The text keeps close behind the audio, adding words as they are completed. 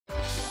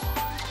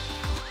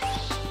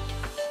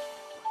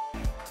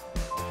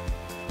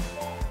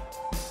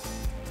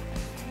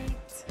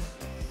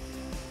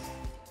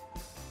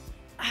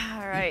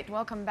Great,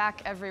 welcome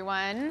back,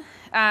 everyone.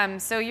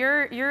 So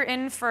you're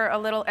in for a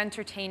little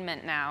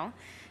entertainment now.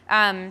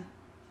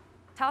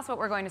 Tell us what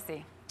we're going to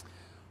see.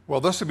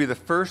 Well, this will be the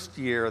first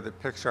year that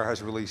Pixar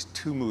has released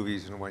 2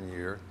 movies in 1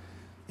 year.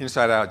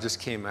 Inside Out just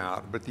came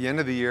out, but at the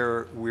end of the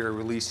year, we're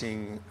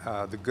releasing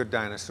The Good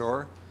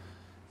Dinosaur.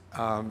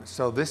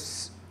 So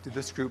this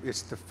group,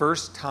 it's the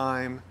first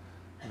time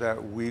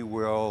that we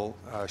will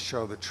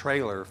show the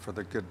trailer for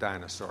The Good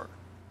Dinosaur.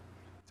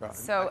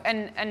 So,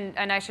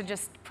 and I should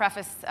just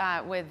preface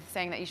with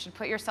saying that you should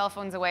put your cell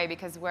phones away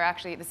because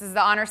this is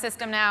the honor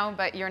system now,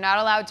 but you're not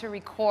allowed to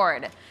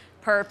record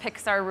per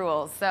Pixar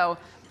rules. So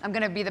I'm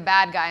going to be the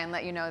bad guy and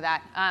let you know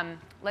that.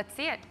 Let's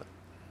see it.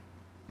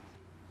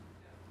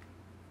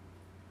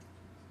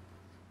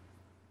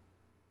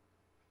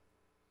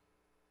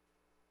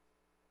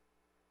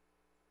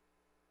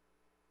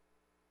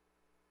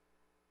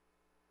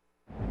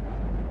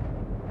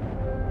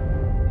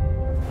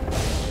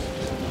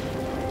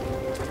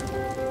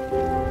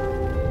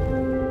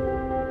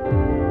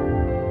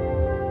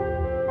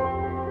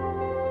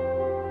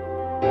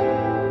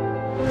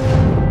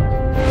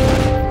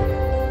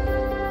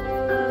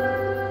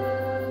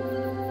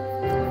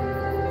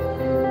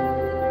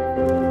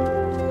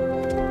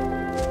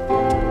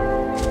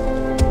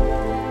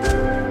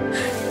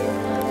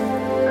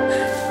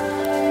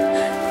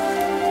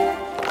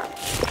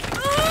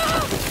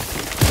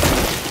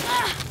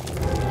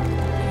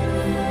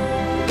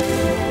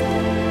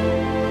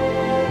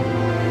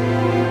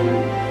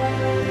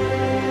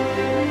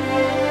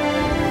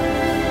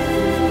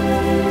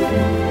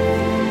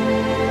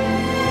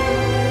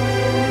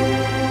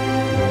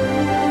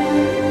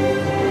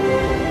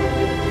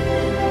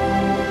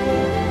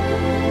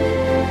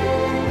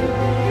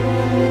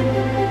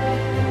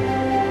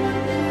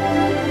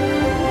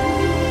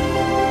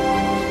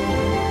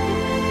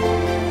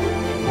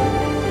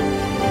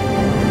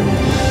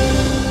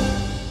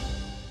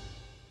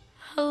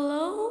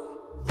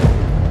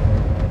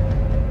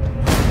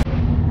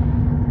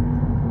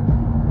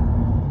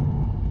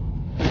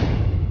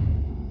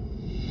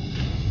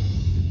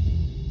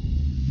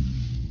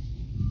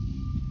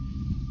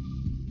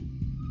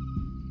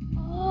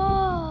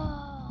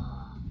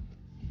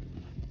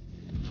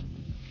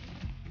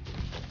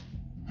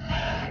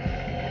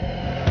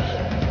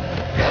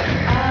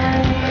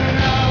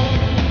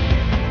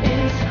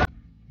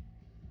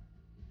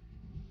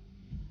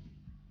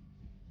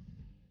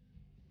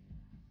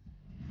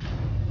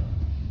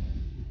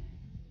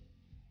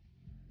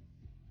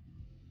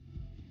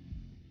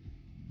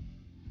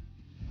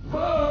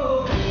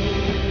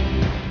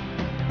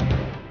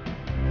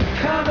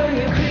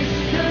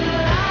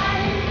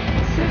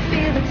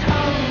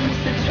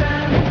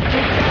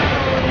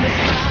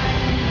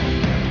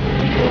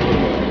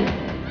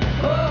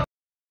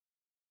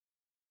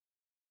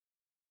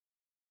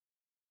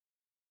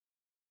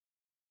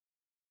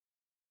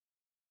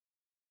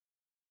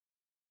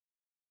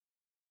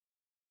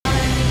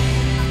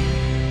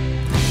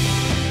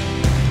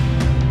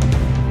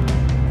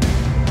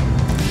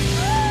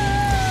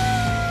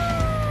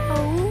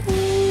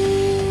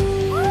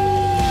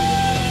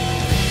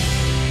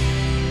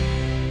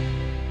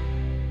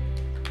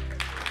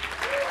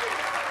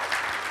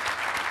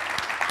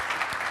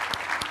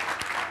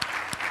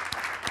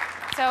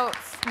 So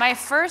my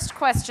first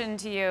question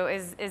to you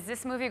is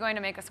this movie going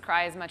to make us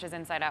cry as much as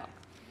Inside Out?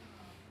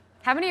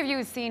 How many of you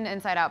have seen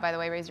Inside Out, by the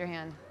way? Raise your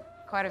hand.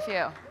 Quite a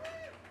few.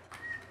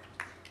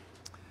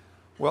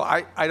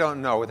 Well, I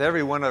don't know. With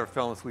every one of our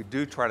films, we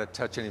do try to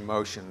touch an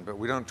emotion, but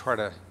we don't try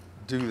to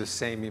do the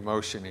same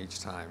emotion each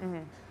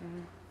time.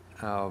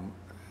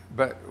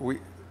 But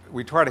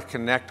we try to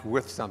connect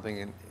with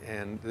something,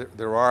 and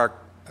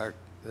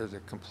there's a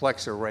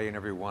complex array in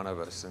every one of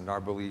us, and our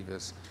belief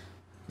is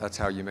that's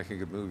how you make a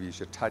good movie. You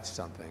should touch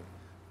something,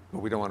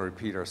 but we don't want to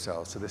repeat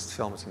ourselves. So this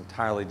film is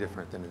entirely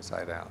different than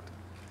Inside Out.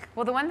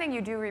 Well, the one thing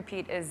you do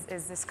repeat is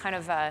this kind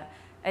of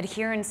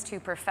adherence to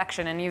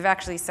perfection, and you've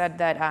actually said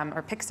that,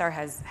 or Pixar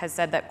has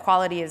said that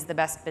quality is the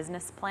best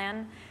business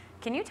plan.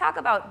 Can you talk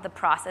about the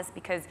process?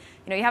 Because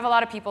you have a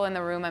lot of people in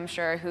the room, I'm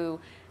sure, who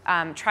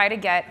try to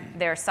get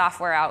their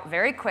software out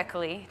very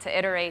quickly to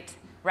iterate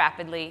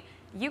rapidly.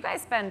 You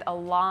guys spend a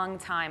long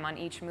time on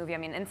each movie. I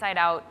mean, Inside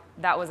Out,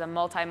 that was a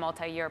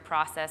multi-year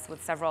process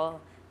with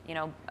several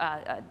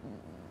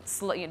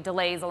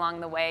delays along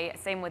the way.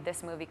 Same with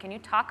this movie. Can you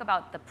talk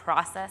about the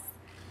process?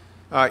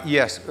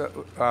 Yes.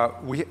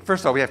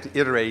 First of all, we have to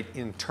iterate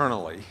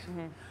internally,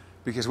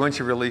 because once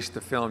you release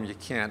the film, you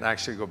can't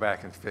actually go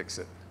back and fix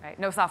it. Right.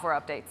 No software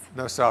updates.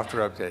 No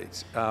software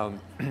updates.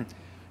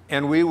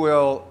 And we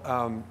will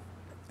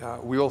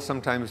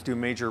sometimes do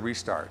major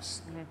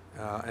restarts.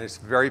 And it's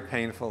very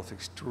painful. It's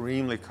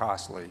extremely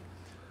costly.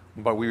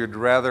 But we would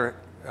rather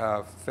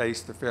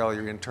face the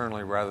failure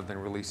internally rather than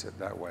release it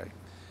that way.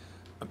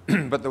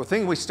 But the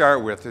thing we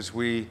start with is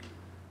we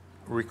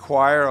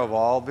require of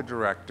all the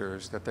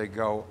directors that they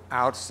go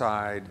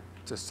outside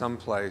to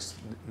someplace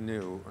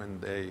new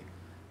and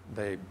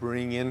they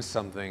bring in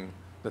something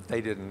that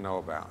they didn't know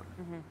about.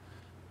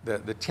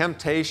 The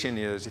temptation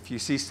is, if you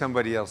see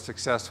somebody else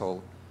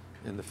successful,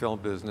 in the film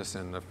business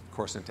and, of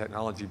course, in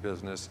technology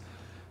business,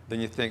 then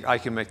you think, I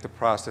can make the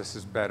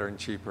processes better and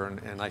cheaper,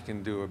 and I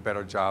can do a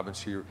better job. And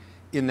so you're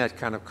in that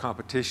kind of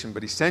competition,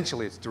 but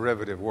essentially it's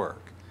derivative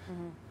work.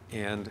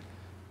 And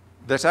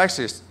that's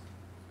actually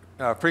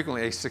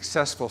frequently a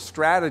successful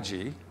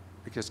strategy,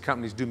 because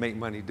companies do make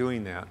money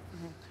doing that.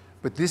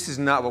 But this is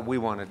not what we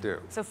want to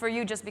do. So for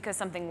you, just because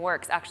something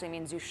works actually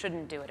means you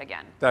shouldn't do it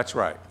again. That's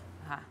right.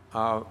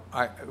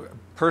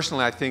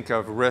 Personally, I think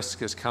of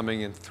risk as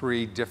coming in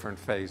 3 different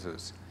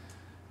phases,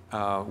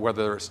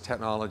 whether it's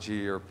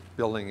technology or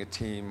building a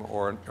team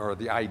or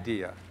the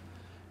idea.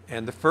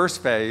 And the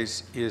first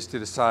phase is to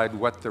decide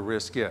what the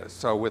risk is.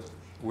 So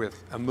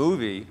with a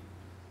movie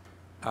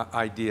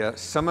idea,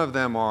 some of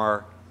them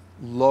are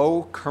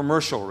low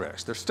commercial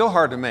risk. They're still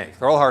hard to make.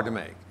 They're all hard to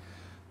make.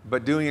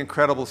 But doing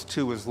Incredibles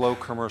 2 is low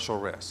commercial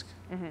risk.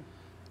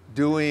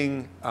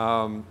 Doing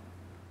a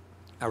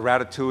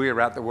Ratatouille, a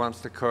rat that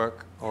wants to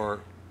cook,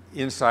 or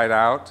Inside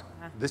Out,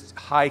 this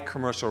high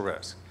commercial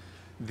risk.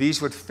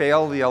 These would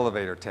fail the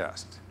elevator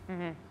test.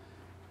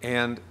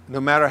 And no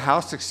matter how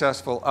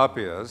successful Up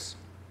is,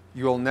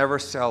 you'll never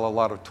sell a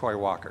lot of toy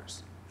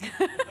walkers.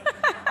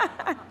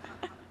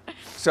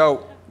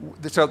 So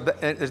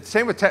and it's the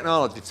same with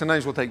technology.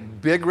 Sometimes we'll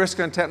take big risk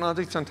on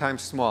technology,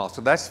 sometimes small.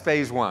 So that's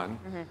phase 1.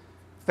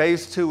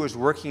 Phase 2 is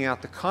working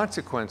out the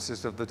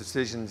consequences of the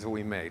decisions that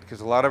we made,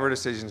 because a lot of our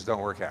decisions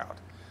don't work out.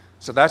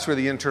 So that's where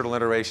the internal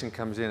iteration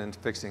comes in and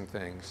fixing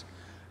things.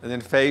 And then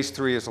phase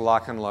 3 is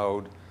lock and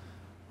load,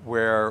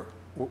 where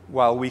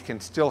while we can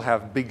still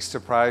have big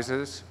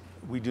surprises,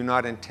 we do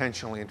not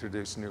intentionally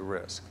introduce new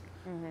risk.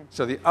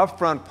 So the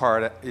upfront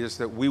part is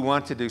that we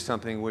want to do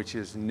something which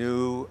is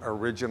new,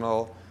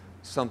 original,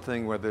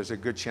 something where there's a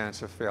good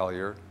chance of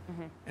failure.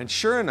 And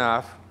sure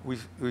enough, we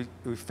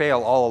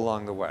fail all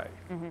along the way.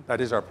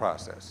 That is our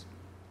process.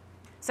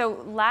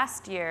 So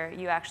last year,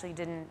 you actually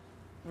didn't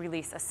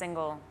release a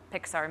single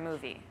Pixar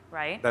movie,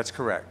 right? That's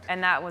correct.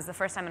 And that was the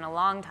first time in a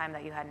long time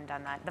that you hadn't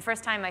done that. The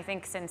first time, I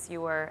think, since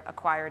you were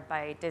acquired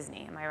by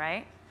Disney. Am I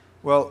right?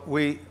 Well,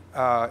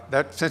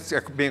 since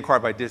being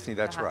acquired by Disney,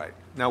 that's right.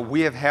 Now,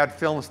 we have had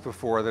films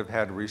before that have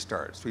had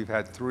restarts. We've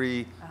had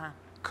 3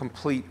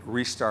 complete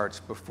restarts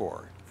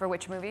before. For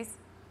which movies?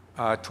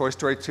 Toy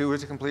Story 2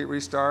 was a complete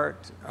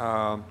restart.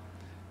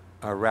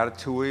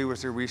 Ratatouille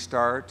was a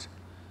restart.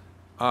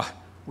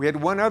 We had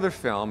one other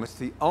film. It's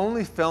the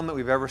only film that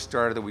we've ever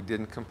started that we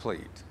didn't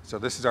complete. So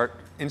this is our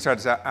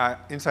Inside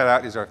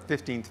Out is our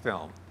 15th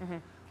film.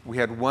 We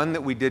had one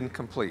that we didn't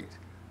complete.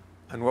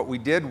 And what we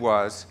did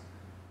was,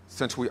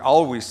 since we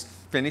always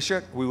finish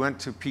it, we went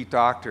to Pete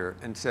Docter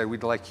and said,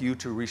 we'd like you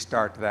to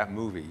restart that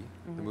movie.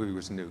 The movie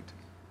was Newt.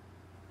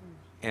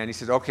 And he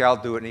said, okay, I'll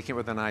do it. And he came up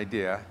with an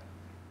idea.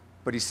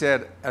 But he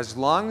said, as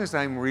long as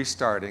I'm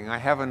restarting, I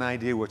have an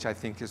idea which I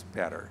think is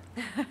better.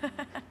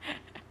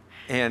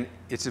 And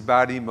it's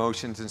about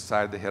emotions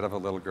inside the head of a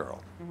little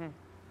girl.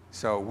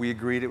 So we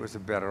agreed it was a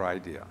better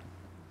idea.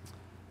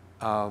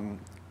 And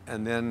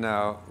then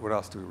what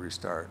else do we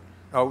restart?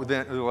 Oh,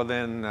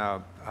 then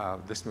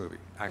this movie.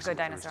 Actually, Good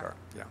Dinosaur. Restart.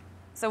 Yeah.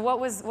 So what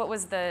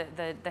was the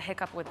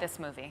hiccup with this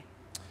movie?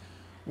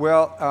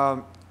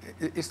 Well,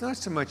 it's not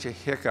so much a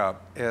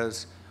hiccup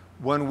as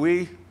when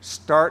we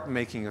start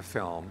making a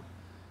film,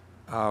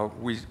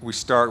 we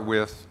start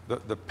with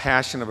the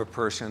passion of a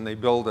person. They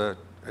build a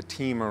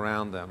team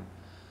around them.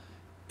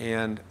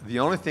 And the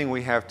only thing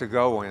we have to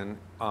go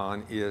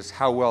on is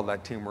how well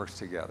that team works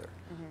together.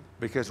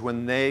 Because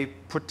when they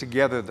put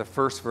together the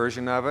first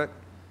version of it,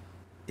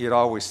 it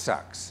always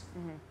sucks.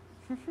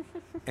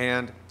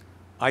 And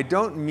I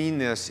don't mean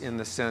this in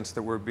the sense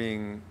that we're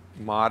being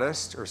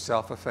modest or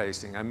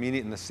self-effacing. I mean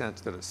it in the sense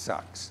that it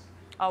sucks.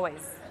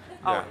 Always.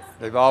 Yeah,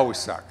 they've always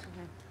sucked.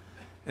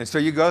 And so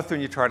you go through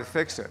and you try to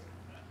fix it.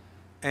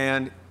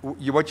 And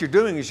what you're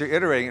doing is you're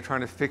iterating and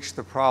trying to fix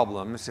the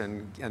problems,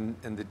 and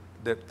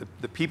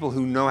the people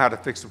who know how to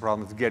fix the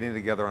problems getting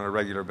together on a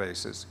regular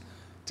basis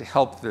to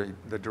help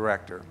the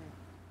director.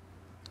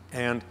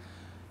 And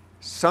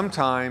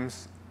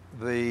sometimes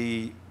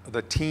the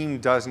team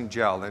doesn't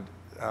gel,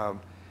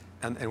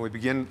 and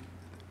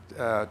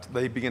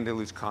they begin to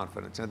lose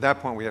confidence. And at that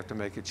point, we have to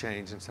make a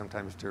change and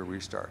sometimes do a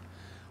restart.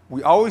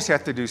 We always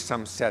have to do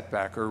some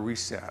setback or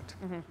reset.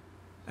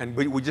 And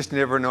we just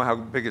never know how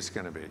big it's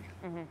going to be.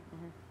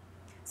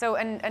 So,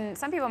 and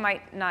some people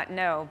might not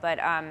know, but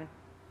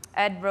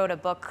Ed wrote a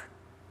book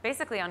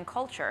basically on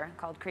culture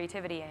called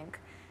Creativity, Inc.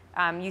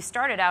 You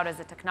started out as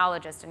a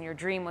technologist, and your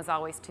dream was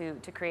always to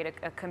create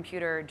a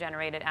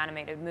computer-generated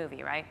animated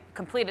movie, right?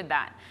 Completed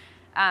that.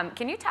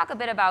 Can you talk a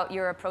bit about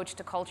your approach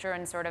to culture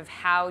and sort of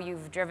how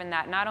you've driven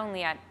that, not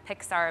only at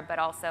Pixar, but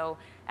also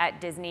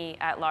at Disney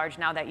at large,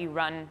 now that you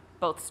run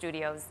both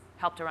studios,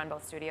 help to run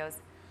both studios?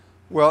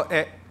 Well,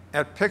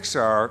 at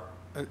Pixar,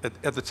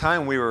 at the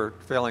time we were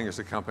failing as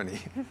a company,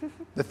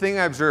 the thing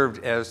I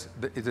observed is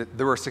that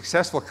there were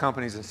successful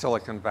companies in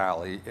Silicon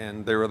Valley,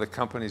 and they were the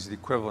companies, the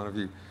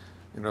equivalent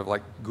of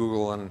like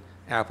Google and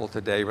Apple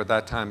today, but at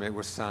that time it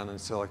was Sun and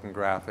Silicon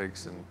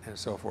Graphics and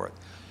so forth.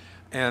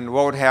 And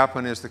what would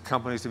happen is the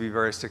companies would be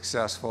very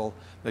successful.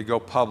 They go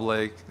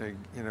public, they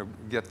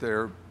get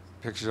their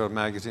pictures out of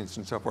magazines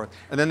and so forth,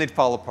 and then they'd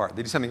fall apart.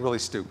 They do something really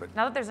stupid.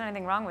 Not that there's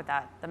anything wrong with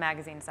that, the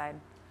magazine side.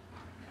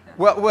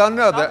 Well,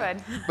 no,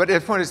 Good. but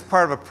it's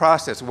part of a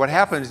process. What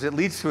happens is it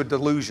leads to a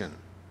delusion.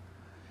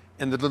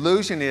 And the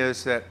delusion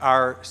is that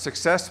our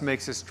success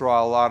makes us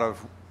draw a lot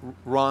of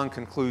wrong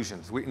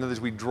conclusions. In other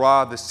words, we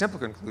draw the simple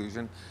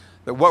conclusion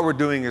that what we're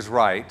doing is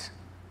right,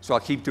 so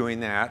I'll keep doing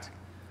that.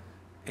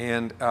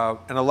 And a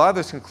lot of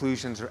those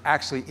conclusions are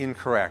actually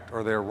incorrect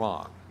or they're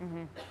wrong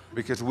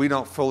because we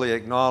don't fully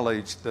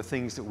acknowledge the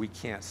things that we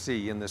can't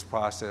see in this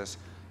process,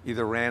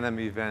 either random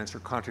events or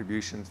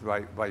contributions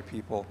by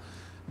people.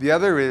 The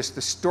other is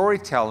the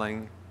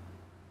storytelling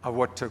of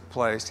what took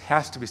place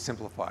has to be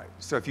simplified.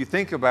 So if you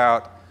think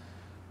about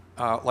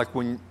like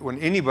when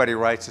anybody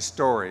writes a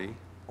story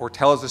or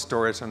tells a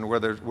story, it's on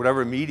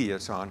whatever media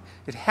it's on,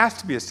 it has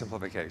to be a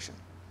simplification.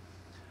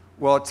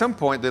 Well, at some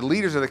point, the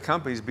leaders of the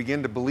companies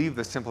begin to believe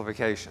the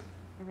simplification.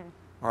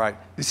 All right,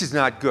 this is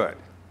not good.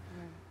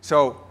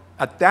 So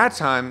at that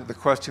time, the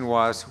question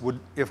was,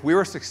 if we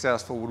were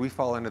successful, would we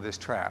fall into this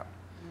trap?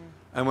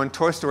 And when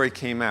Toy Story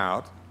came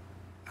out,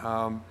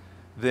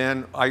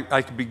 then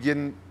I could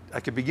begin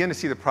to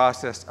see the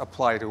process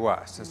apply to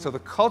us. And so the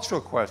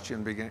cultural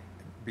question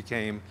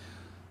became,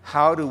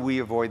 how do we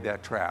avoid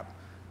that trap?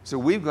 So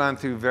we've gone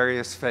through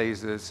various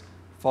phases,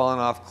 fallen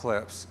off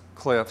cliffs,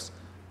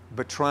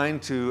 but trying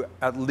to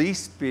at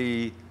least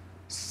be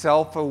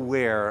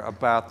self-aware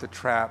about the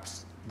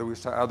traps that we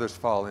saw others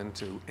fall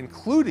into,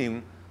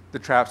 including the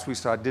traps we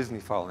saw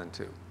Disney fall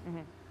into.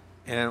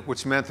 And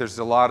which meant there's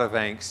a lot of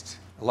angst,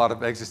 a lot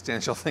of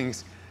existential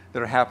things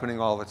that are happening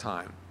all the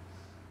time.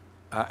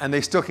 And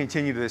they still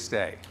continue to this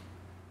day.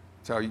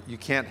 So you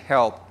can't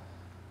help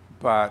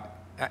but,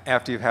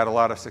 after you've had a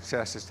lot of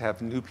successes, to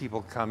have new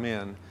people come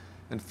in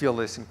and feel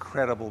this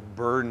incredible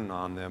burden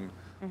on them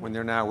when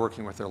they're now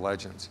working with their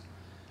legends.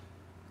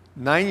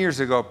 9 years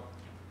ago,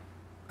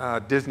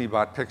 Disney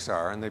bought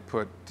Pixar, and they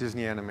put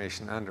Disney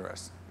Animation under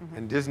us.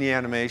 And Disney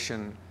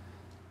Animation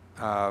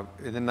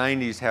in the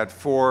 90s had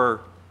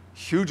 4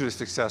 hugely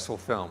successful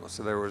films.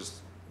 So there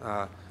was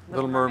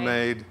Little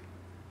Mermaid,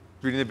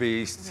 Beauty and the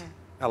Beast,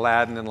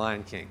 Aladdin, and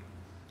Lion King.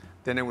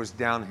 Then it was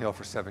downhill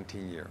for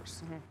 17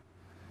 years.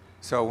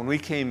 So when we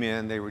came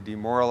in, they were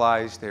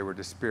demoralized, they were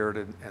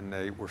dispirited, and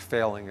they were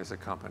failing as a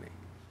company.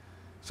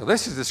 So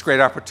this is this great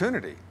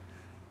opportunity.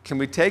 Can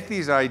we take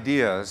these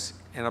ideas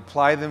and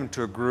apply them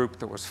to a group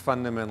that was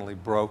fundamentally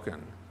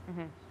broken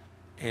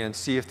and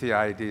see if the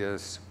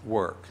ideas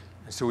work?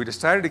 And so we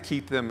decided to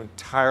keep them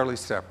entirely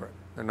separate.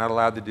 They're not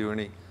allowed to do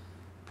any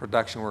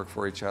production work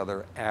for each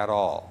other at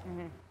all.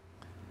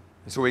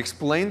 And so we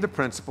explained the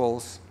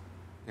principles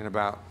in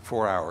about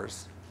 4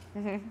 hours.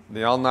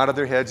 They all nodded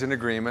their heads in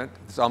agreement.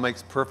 This all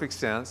makes perfect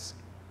sense.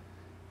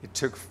 It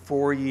took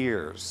 4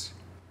 years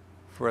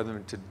for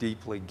them to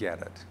deeply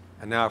get it.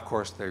 And now, of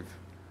course,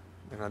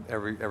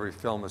 every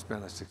film has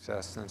been a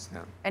success since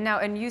then.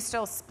 And you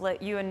still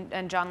split, you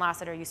and John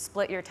Lasseter, you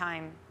split your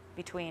time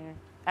between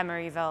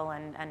Emeryville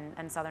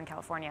and Southern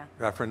California.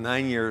 For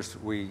 9 years,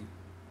 we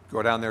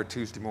go down there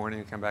Tuesday morning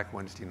and come back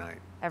Wednesday night.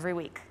 Every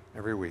week?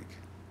 Every week.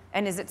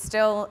 And is it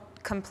still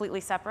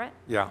completely separate?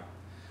 Yeah.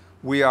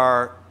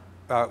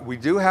 We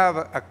do have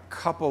a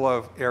couple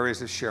of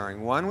areas of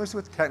sharing. One was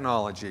with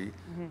technology,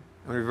 and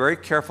we were very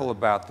careful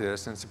about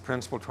this, and it's a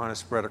principle trying to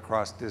spread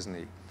across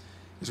Disney.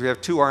 Is we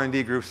have 2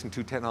 R&D groups and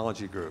 2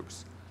 technology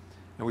groups.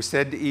 And we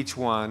said to each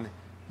one,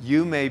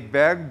 you may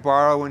beg,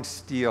 borrow, and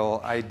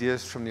steal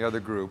ideas from the other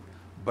group,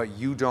 but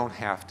you don't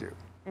have to.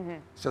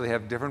 So they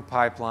have different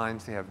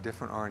pipelines, they have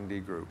different R&D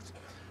groups.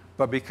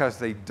 But because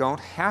they don't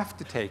have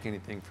to take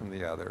anything from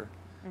the other,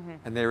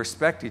 and they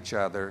respect each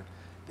other,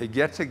 they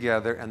get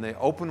together and they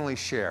openly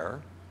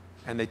share,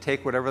 and they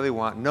take whatever they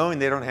want, knowing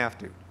they don't have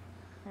to.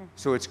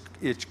 So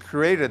it's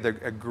created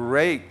a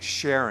great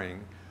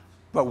sharing.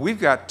 But we've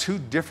got 2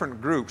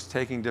 different groups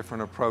taking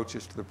different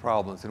approaches to the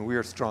problems, and we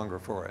are stronger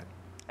for it.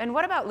 And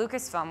what about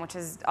Lucasfilm, which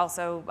is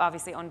also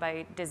obviously owned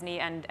by Disney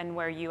and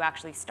where you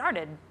actually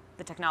started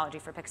the technology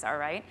for Pixar,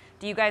 right?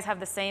 Do you guys have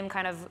the same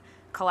kind of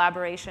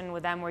collaboration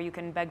with them where you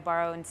can beg,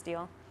 borrow, and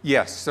steal?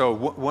 Yes. So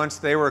once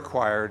they were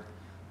acquired,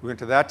 we went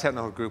to that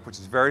technical group, which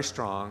is very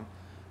strong.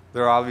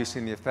 They're obviously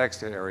in the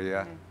effects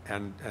area,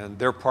 and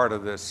they're part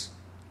of this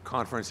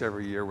conference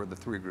every year where the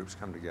 3 groups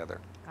come together.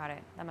 Got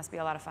it. That must be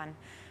a lot of fun.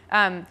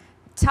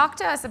 Talk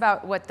to us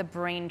about what the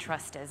brain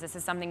trust is. This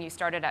is something you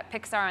started at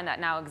Pixar and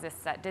that now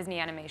exists at Disney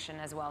Animation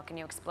as well. Can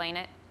you explain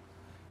it?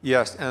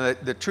 Yes, and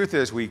the truth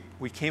is we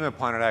came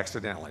upon it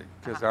accidentally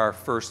because our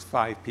first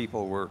 5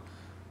 people were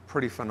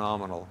pretty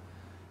phenomenal.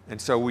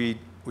 And so we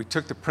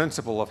took the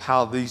principle of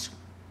how these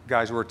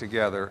guys work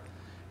together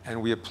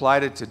and we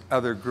applied it to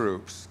other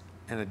groups,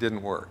 and it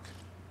didn't work.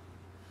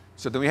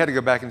 So then we had to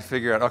go back and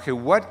figure out, okay,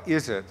 what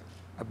is it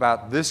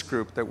about this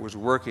group that was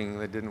working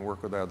that didn't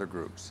work with other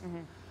groups?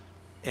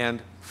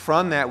 And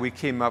from that, we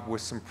came up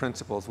with some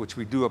principles which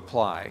we do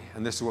apply,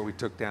 and this is what we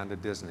took down to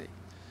Disney.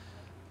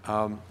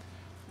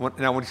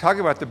 Now, when you talk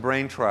about the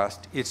brain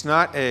trust, it's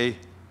not a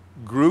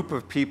group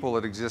of people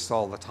that exists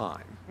all the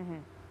time.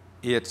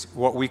 It's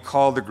what we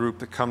call the group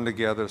that come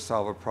together to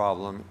solve a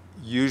problem,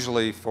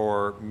 usually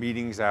for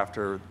meetings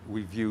after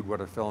we viewed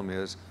what a film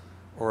is,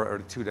 or a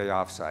 2-day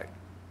offsite.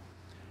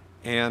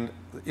 And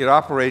it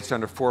operates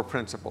under 4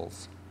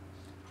 principles.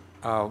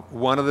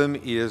 One of them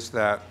is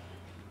that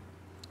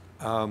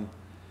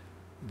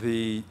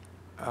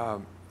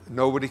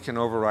nobody can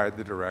override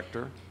the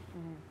director.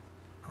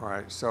 All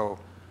right, so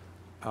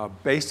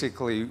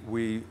basically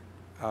we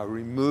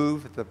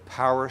remove the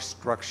power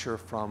structure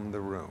from the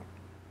room.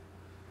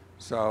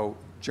 So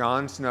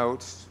John's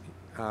notes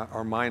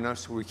or my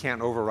notes, we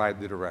can't override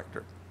the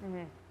director.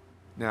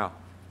 Now,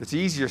 it's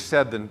easier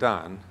said than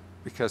done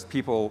because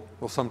people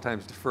will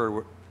sometimes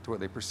defer to what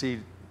they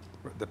perceive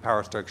the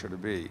power structure to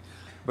be.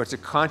 But it's a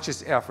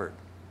conscious effort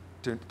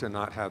to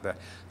not have that.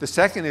 The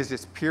second is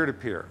it's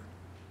peer-to-peer.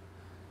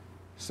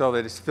 So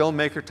that it's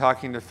filmmaker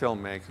talking to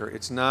filmmaker.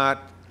 It's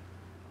not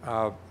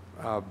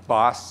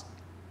boss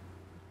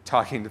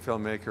talking to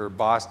filmmaker or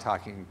boss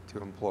talking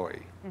to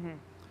employee.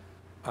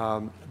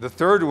 The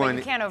third one... But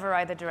you can't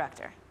override the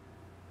director.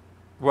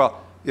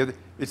 Well,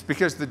 it's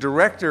because the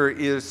director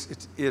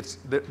it's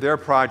their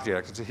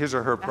project. It's his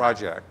or her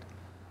project.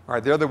 All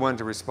right, they're the ones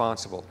who are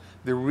responsible.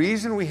 The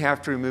reason we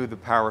have to remove the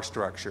power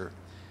structure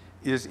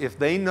is if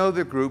they know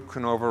the group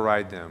can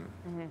override them,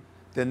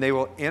 then they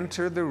will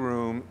enter the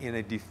room in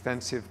a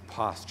defensive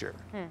posture.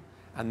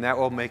 And that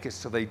will make it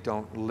so they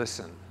don't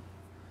listen.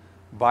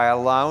 By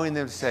allowing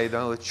them to say,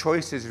 no, the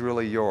choice is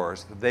really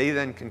yours, they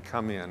then can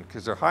come in,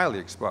 because they're highly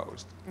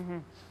exposed,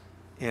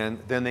 and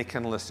then they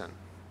can listen.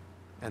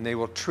 And they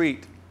will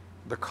treat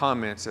the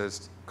comments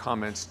as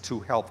comments to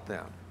help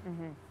them.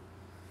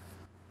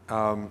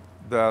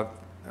 The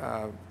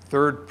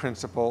third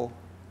principle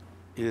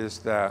is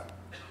that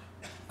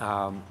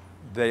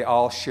they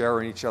all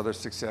share in each other's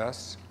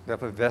success. They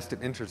have a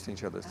vested interest in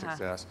each other's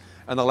success.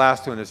 And the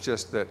last one is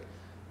just that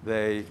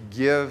they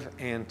give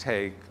and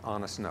take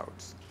honest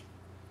notes.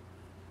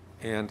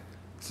 And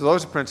so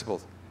those are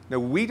principles. Now,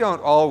 we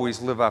don't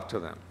always live up to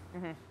them,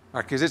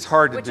 because it's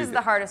hard to do. Which is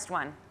the hardest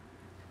one?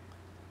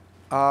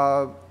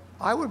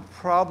 I would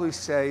probably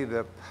say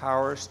the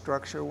power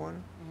structure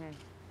one.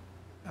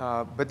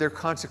 But there are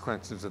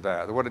consequences of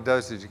that. What it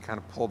does is you kind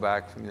of pull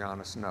back from the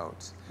honest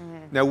notes.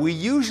 Now, we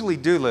usually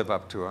do live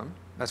up to them.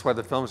 That's why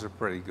the films are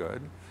pretty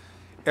good.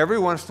 Every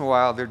once in a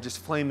while, they're just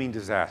flaming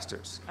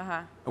disasters.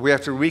 We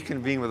have to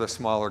reconvene with a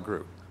smaller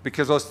group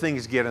because those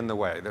things get in the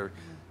way. They're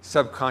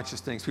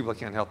subconscious things. People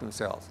can't help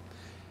themselves.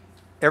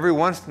 Every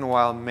once in a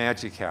while,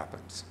 magic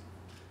happens.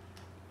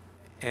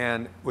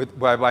 And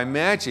by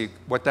magic,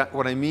 what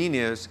I mean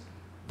is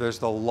there's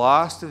the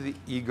loss of the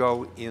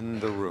ego in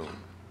the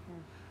room.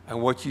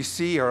 And what you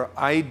see are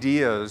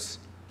ideas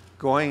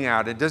going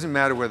out. It doesn't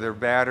matter whether they're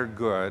bad or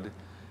good.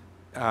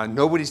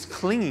 Nobody's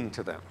clinging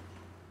to them.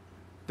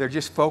 They're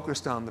just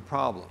focused on the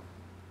problem.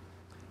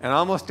 And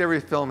almost every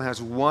film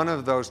has one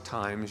of those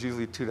times,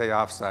 usually a 2-day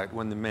offsite,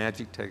 when the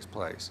magic takes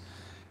place.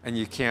 And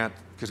you can't,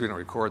 because we don't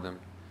record them,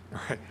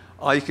 right?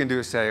 All you can do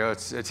is say, oh,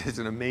 it's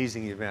an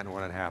amazing event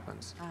when it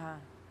happens.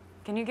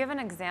 Can you give an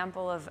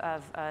example of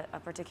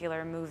a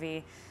particular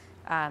movie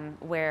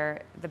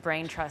where the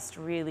brain trust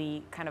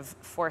really kind of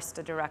forced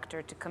a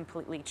director to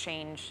completely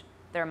change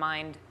their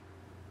mind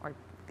or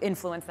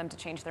influence them to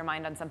change their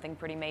mind on something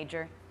pretty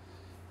major?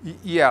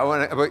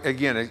 Yeah, but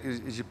again,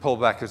 as you pull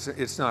back,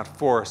 it's not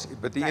force,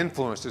 but the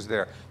influence is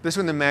there. This is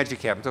when the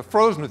magic happens. So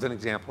Frozen is an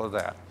example of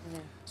that.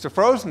 So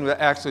Frozen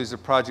actually is a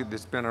project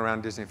that's been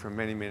around Disney for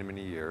many, many,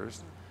 many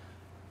years.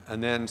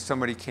 And then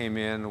somebody came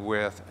in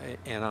with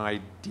an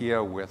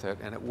idea with it,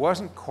 and it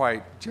wasn't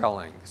quite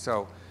gelling.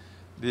 So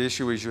the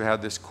issue is you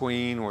had this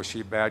queen, was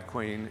she a bad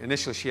queen?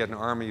 Initially, she had an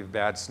army of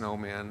bad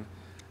snowmen.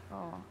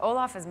 Oh,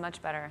 Olaf is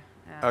much better.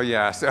 Oh,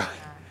 yeah.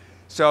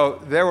 So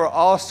there were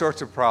all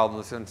sorts of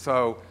problems. And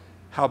so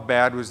how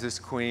bad was this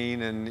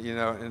queen? And, you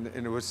know, and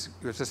it was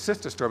a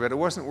sister story, but it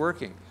wasn't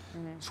working.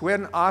 So we had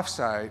an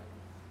offsite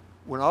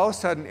when all of a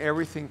sudden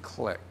everything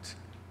clicked.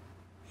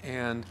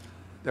 And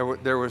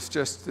there was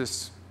just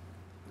this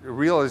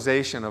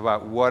realization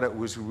about what it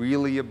was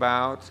really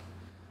about,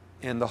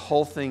 and the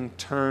whole thing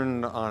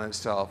turned on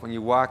itself when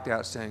you walked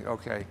out saying,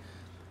 okay,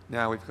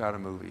 now we've got a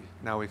movie,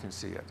 now we can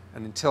see it.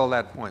 And until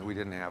that point, we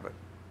didn't have it.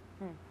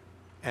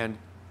 And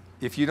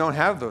if you don't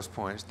have those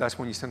points, that's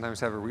when you sometimes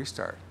have a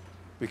restart,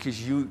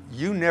 because you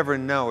never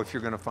know if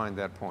you're going to find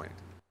that point,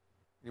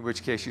 in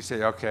which case you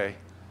say, okay,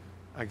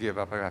 I give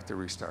up, I have to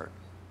restart.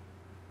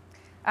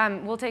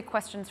 We'll take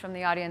questions from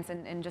the audience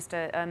in just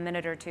a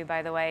minute or two,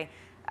 by the way.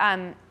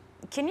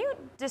 Can you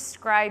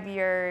describe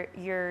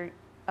your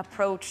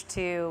approach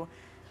to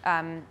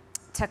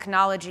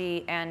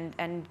technology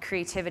and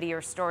creativity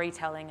or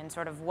storytelling, and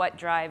sort of what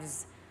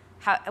drives,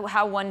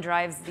 how one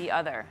drives the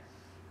other?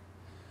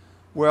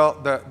 Well,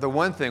 the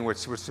one thing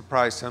which would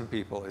surprise some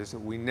people is that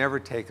we never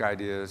take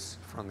ideas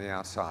from the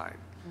outside.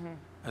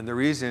 And the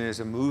reason is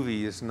a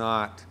movie is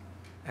not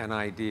an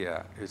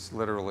idea. It's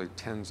literally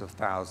tens of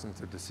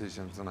thousands of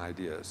decisions and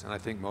ideas. And I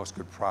think most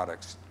good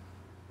products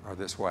are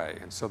this way.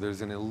 And so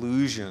there's an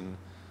illusion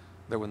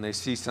that when they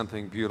see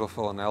something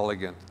beautiful and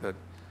elegant, that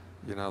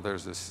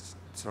there's this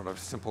sort of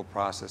simple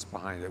process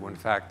behind it, when in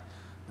fact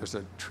there's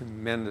a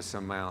tremendous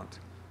amount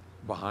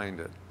behind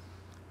it.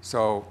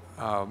 So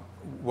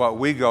what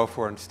we go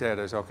for instead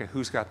is, okay,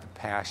 who's got the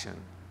passion?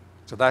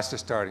 So that's the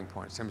starting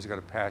point. Somebody's got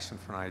a passion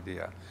for an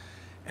idea.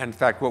 And in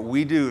fact, what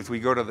we do is we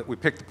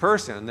pick the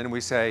person, and then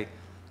we say,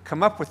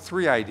 come up with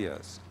 3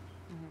 ideas.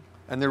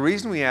 Mm-hmm. And the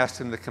reason we ask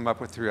them to come up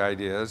with 3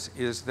 ideas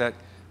is that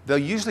they'll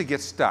usually get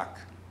stuck.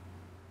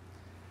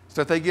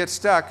 So if they get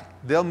stuck,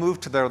 they'll move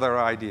to their other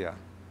idea.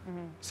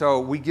 Mm-hmm. So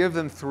we give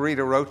them 3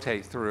 to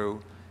rotate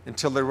through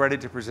until they're ready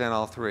to present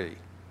all 3.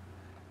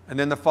 And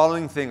then the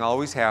following thing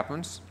always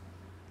happens.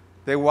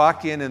 They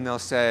walk in and they'll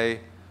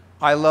say,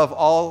 I love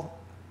all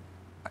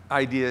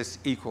ideas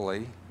equally.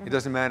 Mm-hmm. It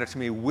doesn't matter to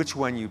me which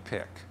one you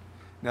pick.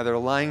 Now they're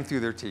lying through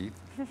their teeth.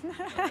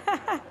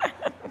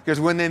 Because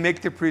when they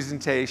make the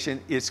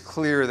presentation, it's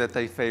clear that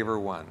they favor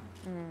one.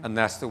 Mm-hmm. And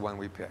that's the one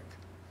we pick.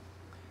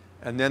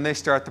 And then they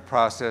start the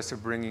process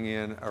of bringing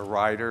in a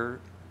writer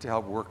to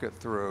help work it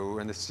through.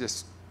 And it's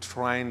just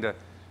trying to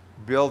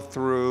build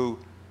through,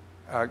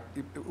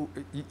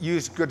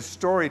 use good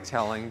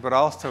storytelling, but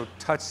also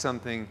touch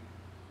something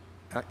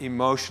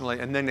emotionally.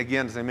 And then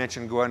again, as I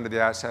mentioned, go into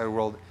the outside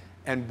world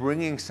and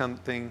bringing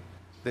something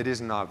that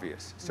isn't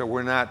obvious. So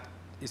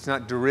it's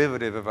not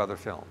derivative of other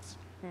films.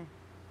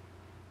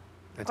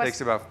 It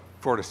takes about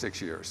 4 to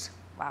 6 years.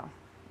 Wow,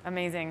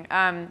 amazing.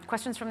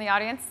 Questions from the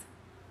audience?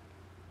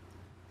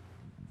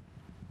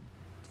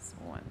 Just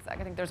one sec,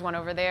 I think there's one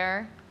over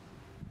there.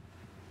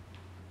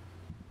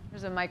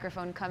 There's a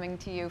microphone coming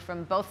to you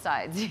from both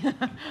sides.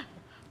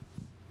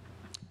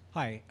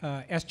 Hi,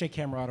 S.J.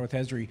 Camerata with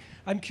Esri.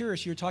 I'm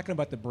curious, you're talking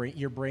about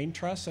your brain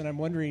trust, and I'm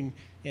wondering,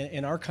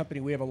 in our company,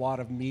 we have a lot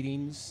of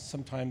meetings.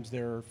 Sometimes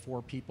there are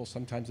 4 people,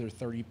 sometimes there are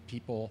 30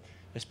 people,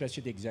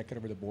 especially at the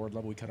executive or the board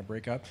level, we kind of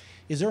break up.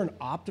 Is there an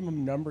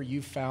optimum number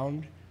you've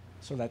found,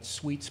 so that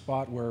sweet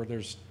spot where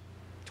there's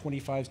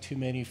 25's too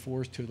many,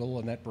 4's too little,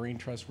 and that brain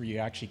trust where you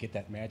actually get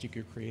that magic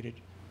you created?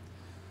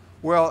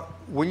 Well,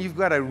 when you've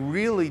got a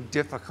really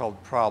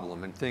difficult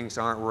problem and things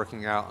aren't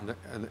working out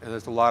and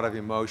there's a lot of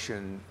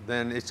emotion,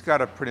 then it's got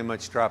to pretty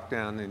much drop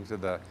down into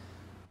the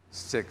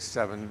 6,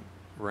 7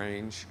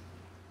 range.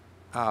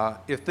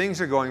 If things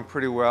are going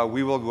pretty well,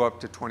 we will go up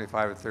to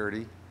 25 or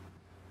 30.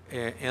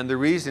 And the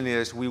reason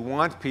is we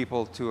want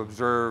people to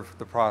observe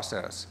the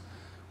process.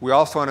 We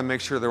also want to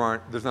make sure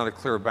there's not a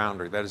clear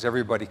boundary. That is,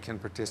 everybody can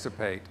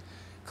participate.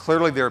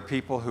 Clearly, there are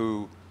people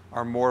who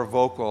are more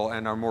vocal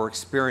and are more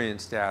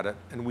experienced at it,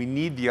 and we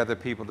need the other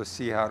people to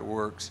see how it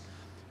works,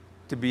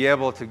 to be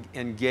able to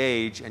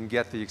engage and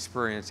get the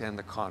experience and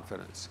the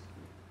confidence.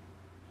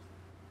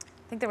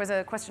 I think there was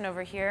a question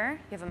over here.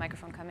 You have a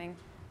microphone coming.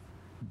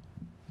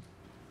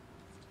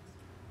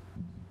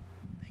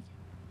 Thank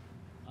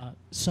you.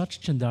 Sach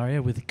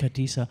Chandaria with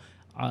Katisa.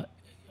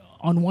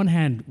 On one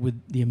hand, with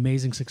the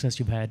amazing success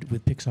you've had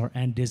with Pixar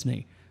and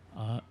Disney,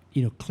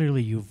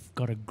 clearly you've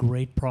got a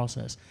great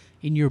process.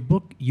 In your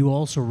book, you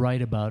also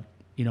write about,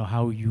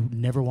 how you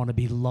never want to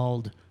be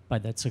lulled by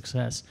that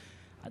success.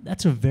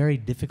 That's a very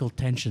difficult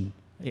tension,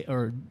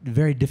 or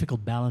very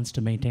difficult balance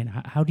to maintain.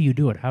 How do you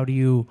do it? How do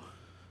you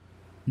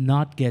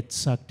not get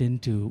sucked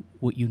into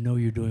what you know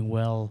you're doing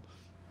well,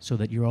 so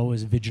that you're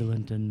always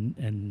vigilant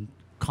and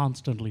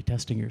constantly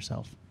testing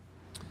yourself?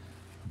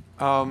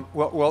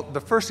 Well,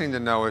 the first thing to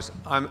know is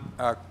I'm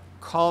a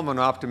calm and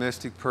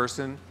optimistic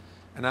person.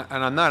 And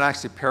I'm not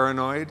actually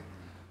paranoid,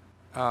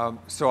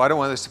 so I don't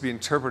want this to be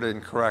interpreted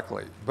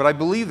incorrectly. But I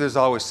believe there's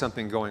always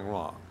something going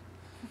wrong.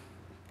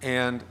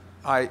 And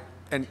I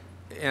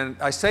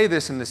say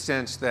this in the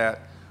sense that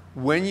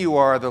when you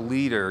are the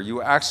leader,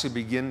 you actually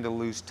begin to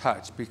lose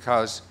touch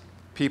because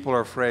people are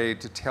afraid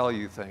to tell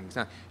you things.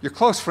 Now, your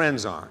close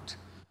friends aren't,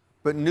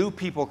 but new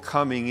people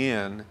coming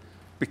in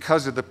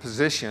because of the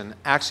position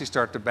actually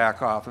start to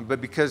back off.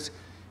 But because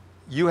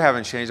you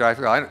haven't changed, I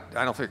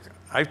don't think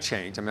I've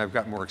changed. I mean, I've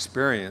got more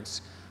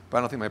experience, but I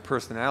don't think my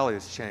personality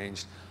has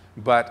changed.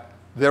 But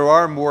there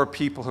are more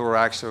people who are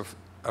actually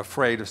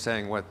afraid of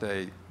saying what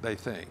they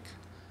think.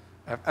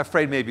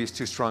 Afraid maybe is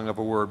too strong of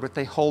a word, but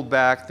they hold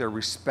back, they're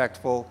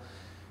respectful.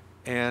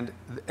 And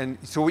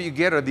so what you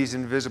get are these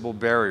invisible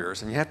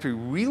barriers, and you have to be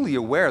really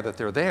aware that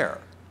they're there.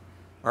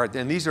 All right,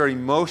 and these are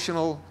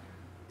emotional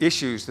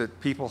issues that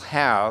people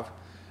have,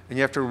 and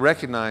you have to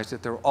recognize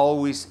that they're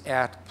always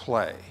at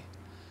play.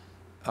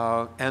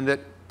 And that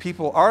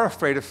people are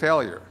afraid of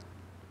failure.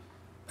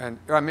 And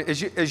I mean,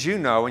 as you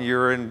know, when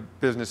you're in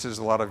businesses,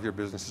 a lot of your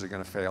businesses are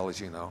going to fail,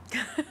 as you know.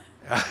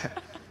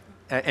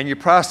 And your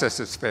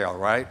processes fail,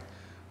 right?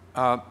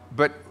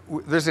 But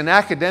there's an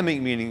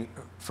academic meaning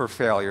for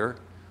failure,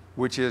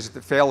 which is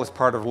that fail is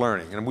part of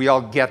learning, and we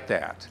all get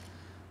that.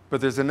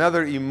 But there's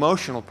another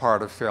emotional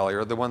part of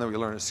failure, the one that we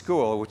learn at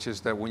school, which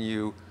is that when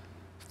you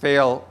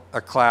fail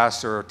a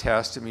class or a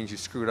test, it means you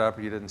screwed up,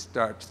 or you didn't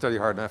study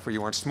hard enough, or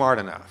you weren't smart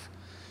enough.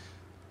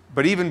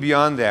 But even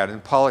beyond that,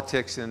 in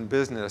politics and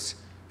business,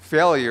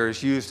 failure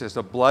is used as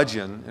a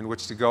bludgeon in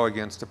which to go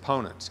against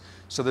opponents.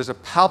 So there's a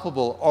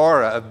palpable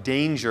aura of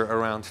danger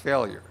around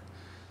failure.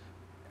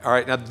 All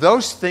right, now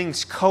those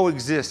things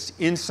coexist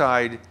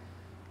inside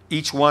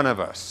each one of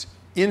us,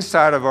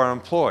 inside of our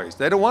employees.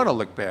 They don't want to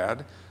look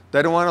bad.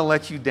 They don't want to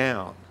let you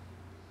down.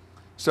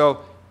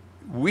 So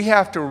we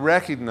have to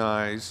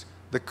recognize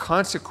the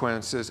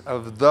consequences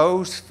of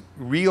those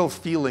real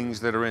feelings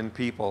that are in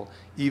people,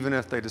 even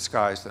if they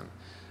disguise them.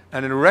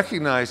 And in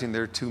recognizing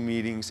there are two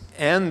meetings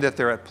and that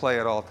they're at play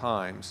at all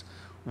times,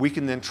 we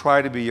can then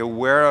try to be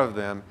aware of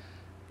them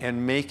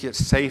and make it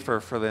safer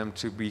for them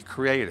to be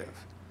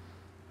creative.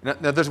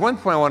 Now there's one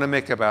point I want to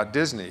make about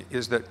Disney,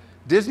 is that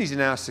Disney's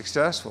now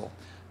successful,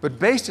 but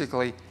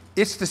basically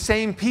it's the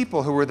same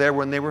people who were there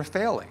when they were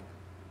failing.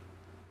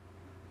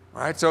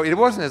 All right? So it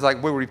wasn't as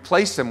like we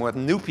replaced them with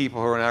new people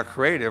who are now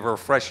creative or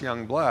fresh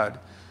young blood.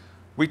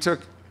 We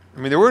took, I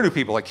mean, there were new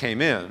people that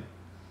came in,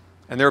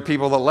 and there were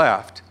people that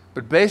left,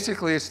 but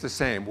basically it's the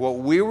same. What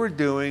we were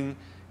doing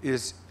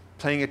is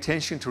paying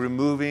attention to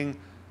removing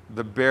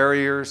the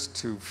barriers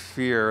to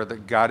fear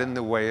that got in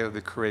the way of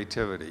the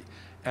creativity.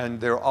 And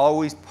they're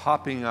always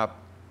popping up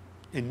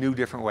in new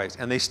different ways,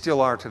 and they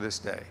still are to this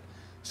day.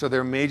 So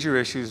there are major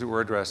issues that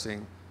we're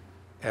addressing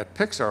at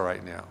Pixar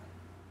right now.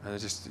 And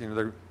it's just, you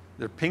know,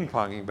 they're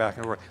ping-ponging back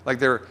and forth. Like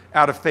they're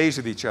out of phase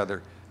with each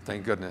other,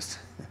 thank goodness.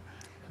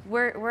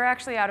 We're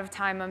actually out of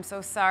time, I'm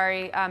so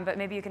sorry, but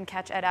maybe you can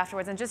catch Ed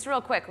afterwards. And just real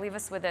quick, leave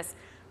us with this.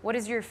 What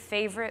is your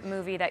favorite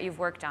movie that you've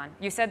worked on?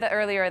 You said that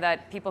earlier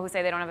that people who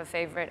say they don't have a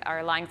favorite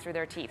are lying through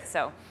their teeth,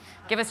 so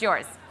give us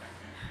yours.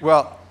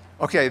 Well,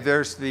 okay,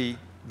 there's the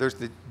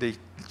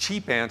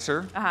cheap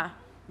answer,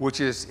 which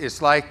is,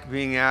 it's like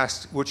being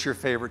asked, what's your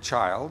favorite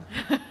child,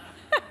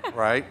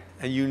 right?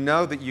 And you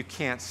know that you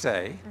can't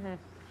say,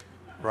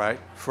 right,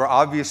 for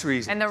obvious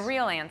reasons. And the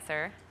real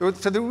answer? So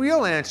the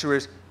real answer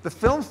is, the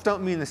films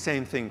don't mean the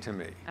same thing to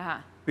me.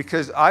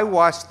 Because I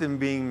watched them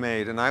being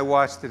made, and I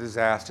watched the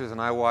disasters, and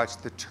I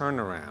watched the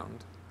turnaround,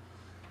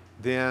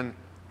 then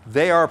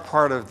they are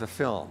part of the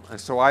film. And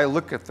so I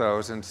look at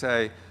those and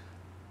say,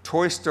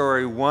 Toy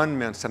Story 1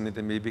 meant something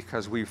to me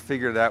because we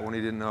figured it out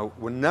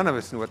when none of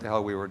us knew what the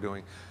hell we were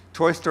doing.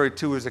 Toy Story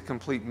 2 was a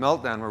complete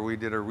meltdown where we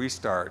did a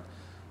restart.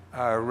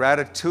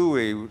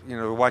 Ratatouille, you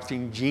know,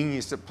 watching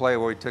genius at play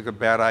where we took a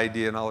bad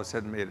idea and all of a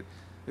sudden made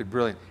it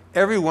brilliant.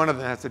 Every one of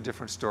them has a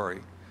different story.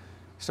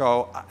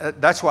 So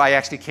that's why I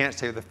actually can't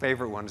say the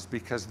favorite ones,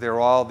 because they're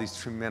all these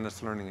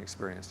tremendous learning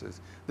experiences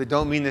that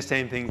don't mean the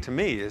same thing to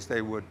me as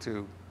they would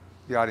to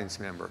the audience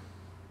member.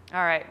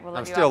 All right. We'll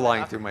I'm still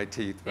lying through my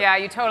teeth. Yeah,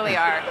 you totally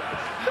are.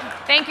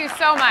 Thank you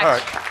so much. All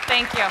right.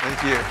 Thank you.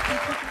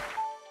 Thank you.